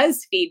on a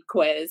BuzzFeed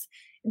quiz.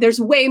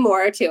 There's way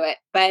more to it.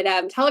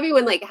 But tell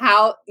everyone like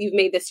how you've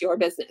made this your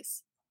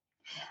business.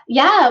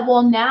 Yeah,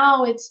 well,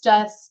 now it's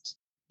just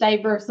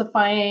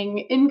diversifying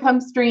income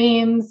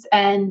streams,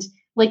 and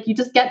like you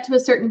just get to a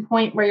certain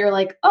point where you're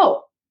like,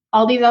 oh,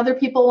 all these other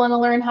people want to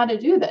learn how to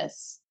do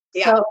this.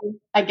 Yeah. So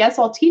I guess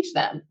I'll teach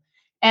them.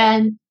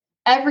 And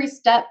every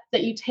step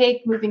that you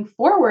take moving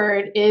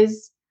forward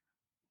is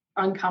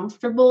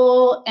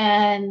uncomfortable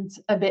and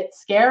a bit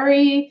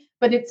scary,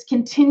 but it's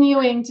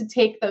continuing to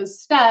take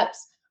those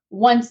steps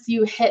once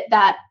you hit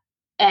that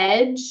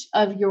edge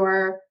of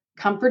your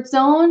comfort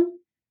zone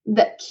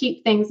that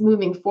keep things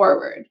moving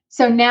forward.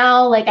 So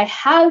now like I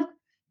have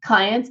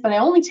clients, but I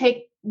only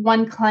take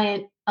one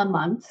client a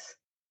month.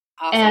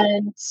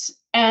 Awesome.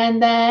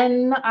 And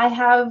then I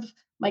have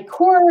my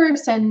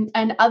course and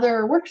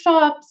other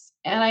workshops,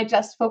 and I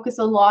just focus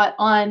a lot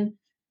on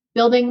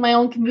building my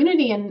own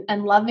community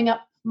and loving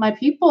up my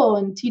people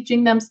and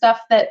teaching them stuff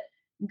that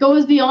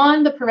goes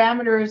beyond the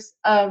parameters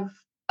of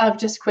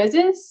just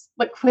quizzes.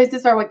 But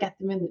quizzes are what get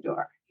them in the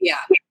door.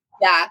 Yeah.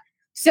 Yeah.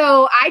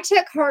 So I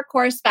took her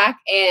course back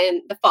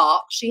in the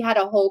fall. She had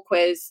a whole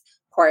quiz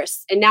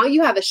course, and now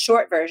you have a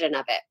short version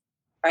of it,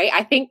 right?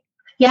 I think.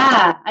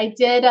 Yeah, I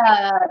did.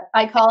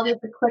 I called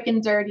it the quick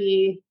and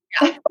dirty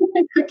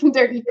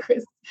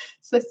quiz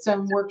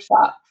system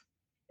workshop.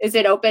 Is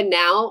it open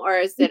now or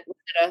is it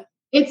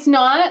It's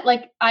not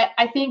like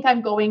I think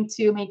I'm going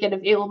to make it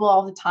available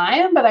all the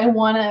time, but I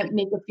want to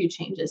make a few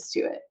changes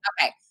to it.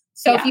 Okay.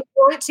 So if you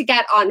want to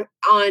get on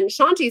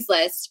Shanti's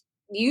list,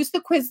 use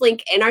the quiz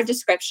link in our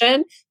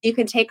description. You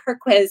can take her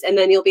quiz and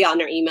then you'll be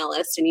on our email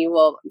list and you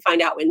will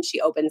find out when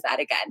she opens that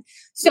again.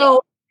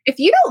 So if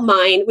you don't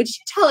mind, would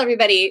you tell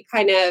everybody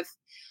kind of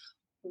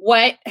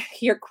what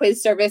your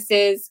quiz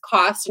services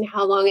cost and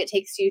how long it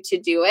takes you to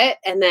do it?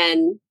 And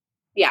then,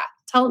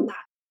 tell them that.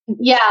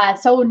 Yeah.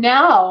 So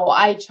now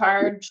I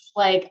charge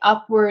like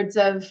upwards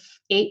of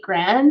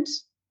 $8,000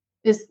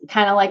 is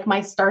kind of like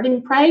my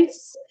starting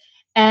price.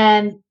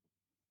 And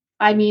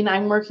I mean,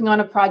 I'm working on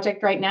a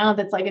project right now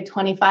that's like a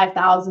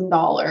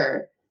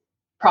 $25,000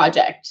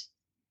 project.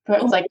 So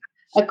it's like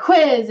a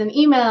quiz and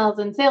emails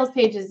and sales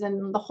pages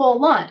and the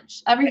whole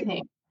launch,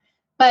 everything.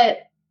 But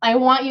I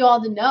want you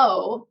all to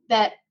know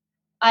that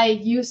I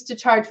used to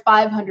charge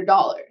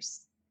 $500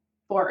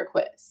 for a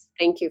quiz.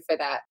 Thank you for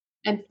that.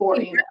 And 4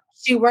 emails.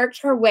 She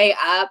worked her way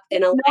up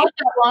in a not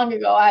that long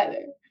ago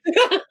either.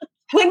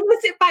 When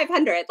was it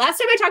 500? Last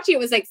time I talked to you,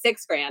 it was like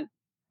 $6,000.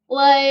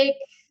 Like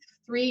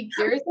 3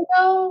 years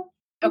ago.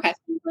 Okay.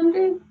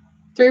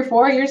 3 or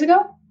 4 years ago.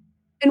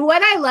 And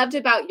what I loved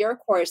about your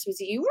course was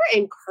you were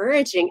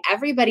encouraging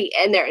everybody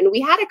in there. And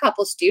we had a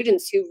couple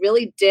students who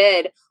really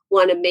did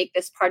want to make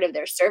this part of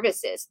their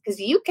services because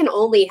you can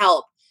only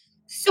help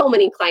so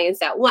many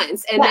clients at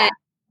once. And then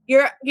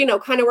you're,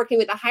 kind of working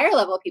with the higher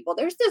level people.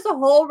 There's a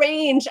whole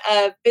range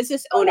of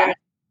business owners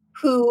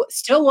who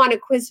still want a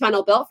quiz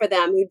funnel built for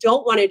them, who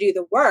don't want to do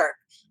the work.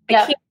 I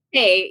can't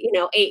pay,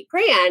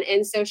 $8,000.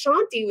 And so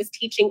Shanti was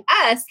teaching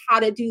us how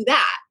to do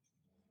that.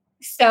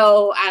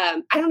 So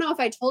I don't know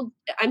if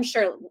I'm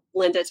sure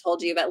Linda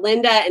told you, but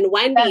Linda and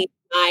Wendy and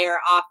I are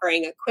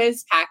offering a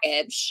quiz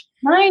package.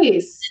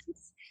 Nice.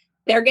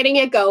 They're getting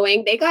it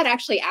going. They got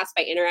actually asked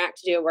by Interact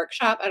to do a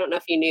workshop. I don't know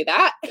if you knew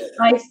that.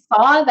 I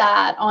saw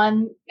that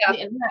on the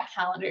Interact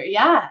calendar.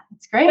 Yeah,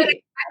 it's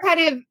great. But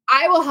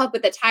I will help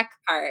with the tech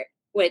part,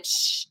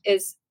 which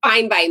is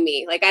fine by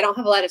me. Like I don't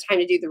have a lot of time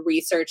to do the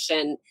research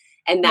and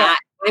that.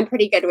 I'm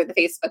pretty good with the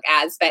Facebook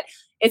ads, but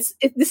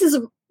this is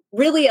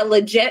really a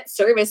legit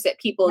service that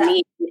people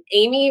need.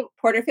 Amy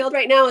Porterfield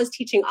right now is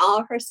teaching all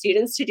of her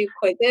students to do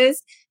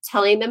quizzes,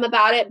 telling them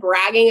about it,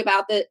 bragging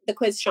about the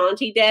quiz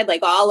Shanti did,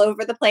 like all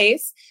over the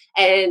place.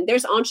 And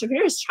there's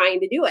entrepreneurs trying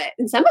to do it.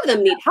 And some of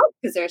them need help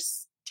because they're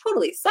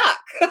totally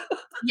suck.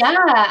 Yeah,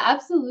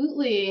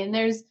 absolutely. And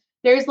there's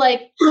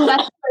like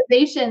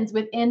specializations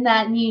within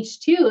that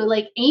niche too.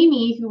 Like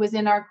Amy, who was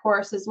in our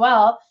course as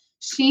well,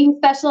 she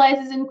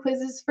specializes in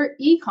quizzes for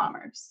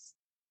e-commerce.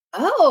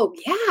 Oh,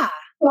 yeah.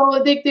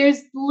 So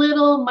there's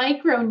little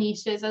micro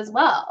niches as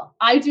well.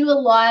 I do a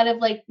lot of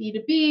like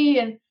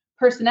B2B and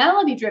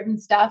personality driven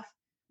stuff.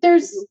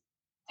 There's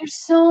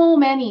so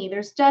many.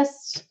 There's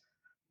just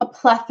a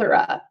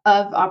plethora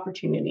of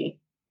opportunity.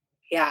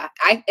 Yeah,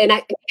 I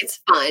think it's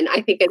fun.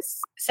 I think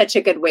it's such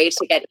a good way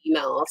to get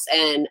emails.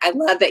 And I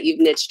love that you've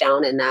niched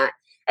down in that.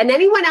 And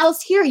anyone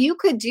else here, you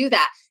could do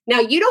that. Now,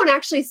 you don't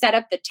actually set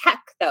up the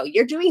tech, though.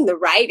 You're doing the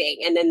writing,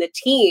 and then the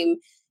team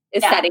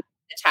is setting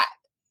the tech.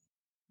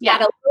 Yeah.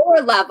 At a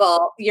lower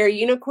level, your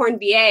unicorn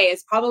VA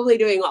is probably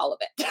doing all of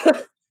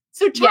it.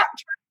 So check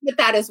what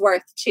that is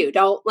worth too.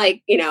 Don't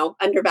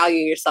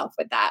undervalue yourself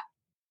with that.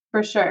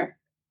 For sure.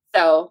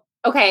 So,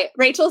 okay.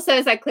 Rachel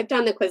says I clicked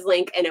on the quiz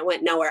link and it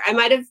went nowhere. I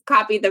might have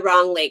copied the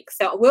wrong link.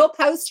 So we'll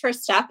post her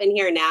stuff in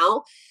here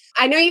now.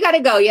 I know you got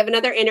to go. You have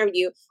another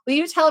interview. Will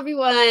you tell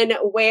everyone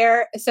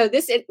where? So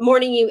this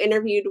morning you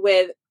interviewed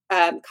with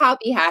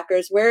Copy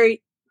Hackers, where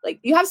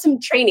you have some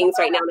trainings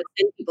right now to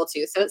send people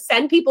to. So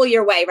send people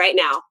your way right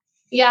now.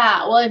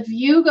 Yeah. Well, if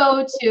you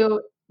go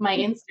to my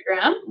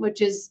Instagram,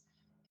 which is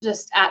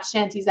just at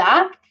Shanti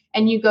Zach,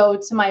 and you go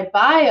to my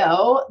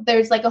bio,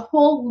 there's like a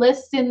whole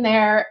list in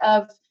there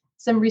of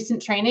some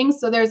recent trainings.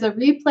 So there's a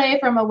replay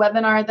from a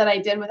webinar that I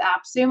did with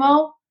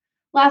AppSumo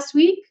last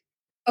week.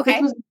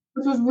 Okay.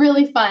 Which was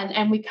really fun.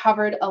 And we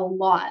covered a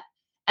lot.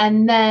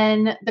 And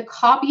then the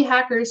Copy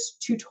Hackers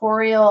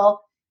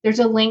tutorial, there's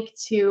a link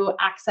to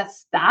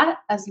access that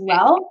as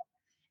well.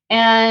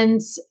 And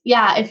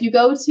if you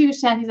go to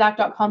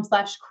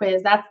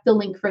shantizach.com/quiz, that's the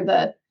link for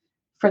the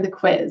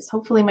quiz.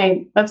 Hopefully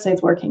my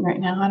website's working right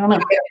now. I don't know.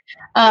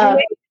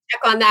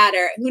 Check on that,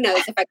 or who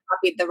knows if I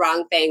copied the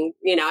wrong thing.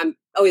 I'm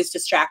always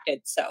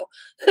distracted. So,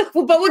 but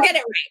we'll get it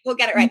right. We'll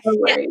get it right. So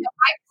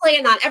I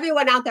plan on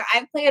everyone out there.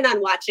 I plan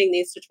on watching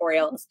these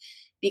tutorials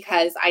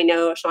because I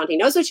know Shanti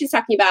knows what she's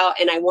talking about,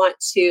 and I want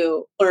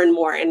to learn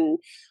more. And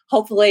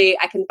hopefully,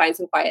 I can find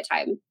some quiet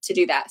time to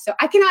do that. So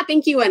I cannot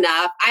thank you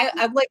enough.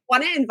 I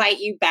want to invite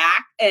you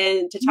back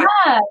and to talk.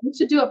 Yeah, we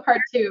should do a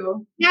part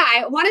 2. Yeah,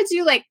 I want to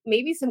do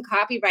maybe some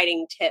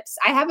copywriting tips.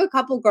 I have a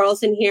couple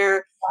girls in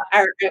here,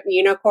 are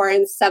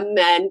unicorns, some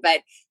men,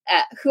 but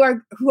who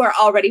are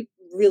already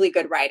really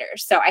good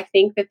writers. So I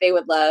think that they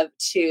would love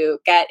to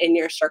get in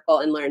your circle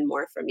and learn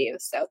more from you.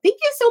 So thank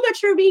you so much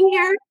for being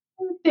here.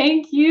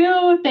 Thank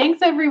you.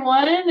 Thanks,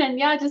 everyone. And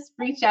just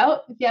reach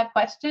out if you have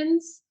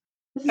questions.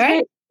 This is All right.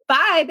 great.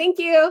 Bye. Thank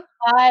you.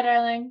 Bye,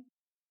 darling.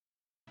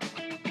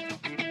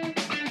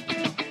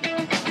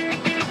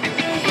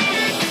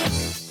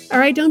 All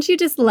right, don't you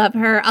just love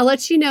her? I'll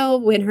let you know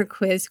when her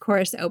quiz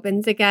course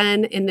opens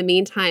again. In the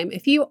meantime,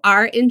 if you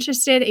are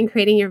interested in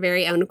creating your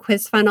very own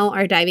quiz funnel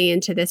or diving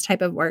into this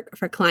type of work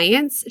for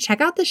clients, check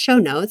out the show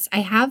notes. I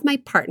have my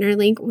partner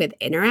link with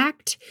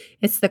Interact.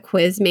 It's the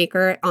quiz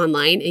maker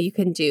online, and you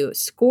can do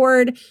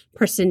scored,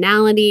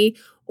 personality,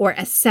 or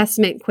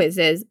assessment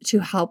quizzes to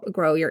help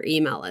grow your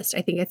email list.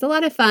 I think it's a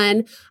lot of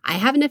fun. I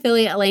have an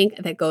affiliate link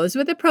that goes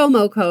with a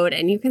promo code,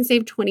 and you can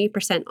save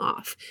 20%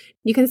 off.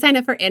 You can sign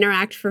up for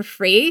Interact for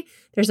free.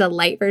 There's a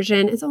light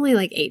version. It's only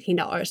like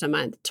 $18 a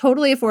month.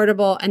 Totally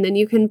affordable. And then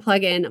you can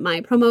plug in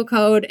my promo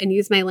code and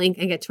use my link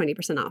and get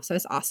 20% off. So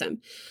it's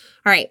awesome.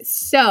 All right.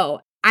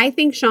 So I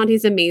think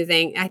Shanti's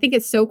amazing. I think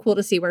it's so cool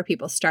to see where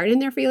people start in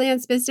their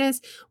freelance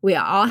business. We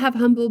all have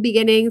humble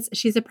beginnings.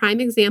 She's a prime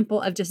example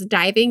of just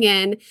diving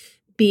in,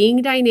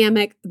 being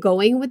dynamic,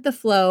 going with the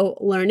flow,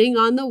 learning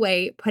on the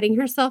way, putting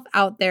herself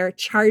out there,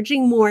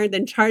 charging more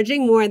than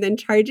charging more than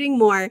charging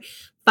more,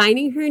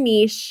 finding her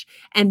niche,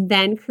 and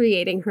then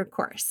creating her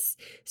course.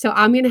 So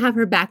I'm going to have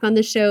her back on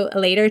the show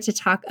later to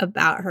talk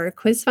about her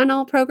quiz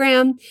funnel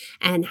program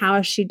and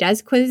how she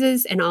does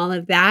quizzes and all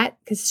of that,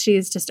 because she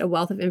is just a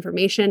wealth of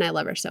information. I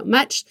love her so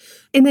much.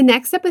 In the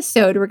next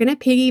episode, we're going to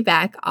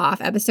piggyback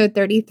off episode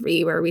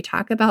 33, where we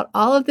talk about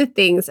all of the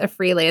things a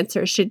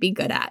freelancer should be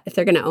good at if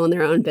they're going to own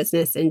their own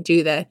business and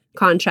do the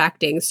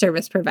contracting,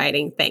 service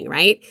providing thing,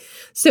 right?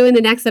 So in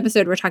the next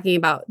episode, we're talking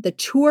about the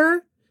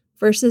tour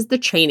versus the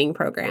training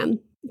program.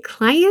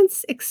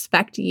 Clients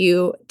expect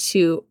you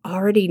to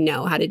already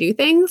know how to do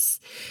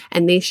things,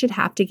 and they should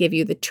have to give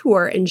you the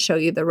tour and show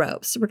you the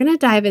ropes. We're going to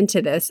dive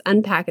into this,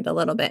 unpack it a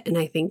little bit, and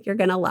I think you're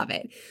going to love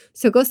it.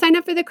 So go sign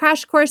up for the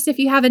crash course if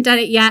you haven't done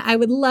it yet. I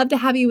would love to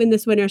have you in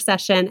this winter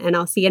session, and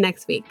I'll see you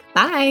next week.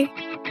 Bye.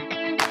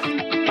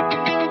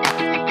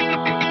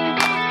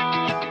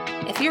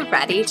 If you're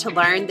ready to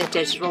learn the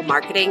digital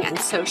marketing and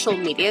social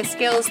media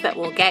skills that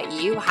will get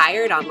you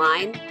hired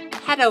online,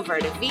 head over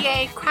to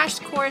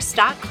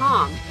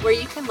vacrashcourse.com, where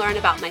you can learn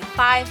about my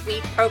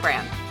 5-week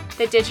program,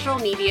 the Digital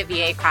Media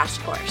VA Crash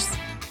Course.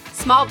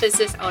 Small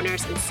business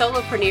owners and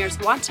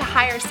solopreneurs want to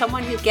hire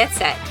someone who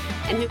gets it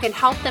and who can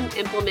help them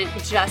implement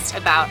just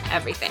about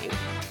everything.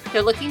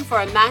 They're looking for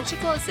a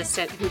magical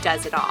assistant who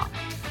does it all.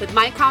 With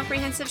my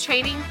comprehensive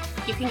training,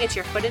 you can get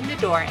your foot in the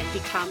door and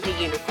become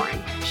a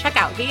unicorn. Check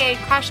out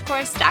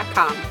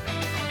vacrashcourse.com.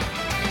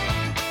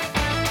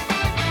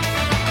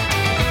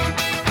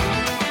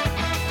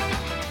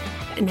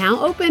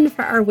 Now open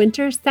for our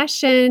winter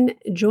session.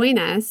 Join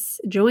us.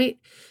 Okay,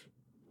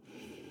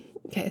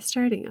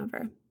 starting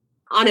over.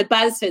 On a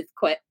BuzzFeed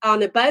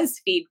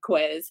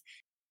quiz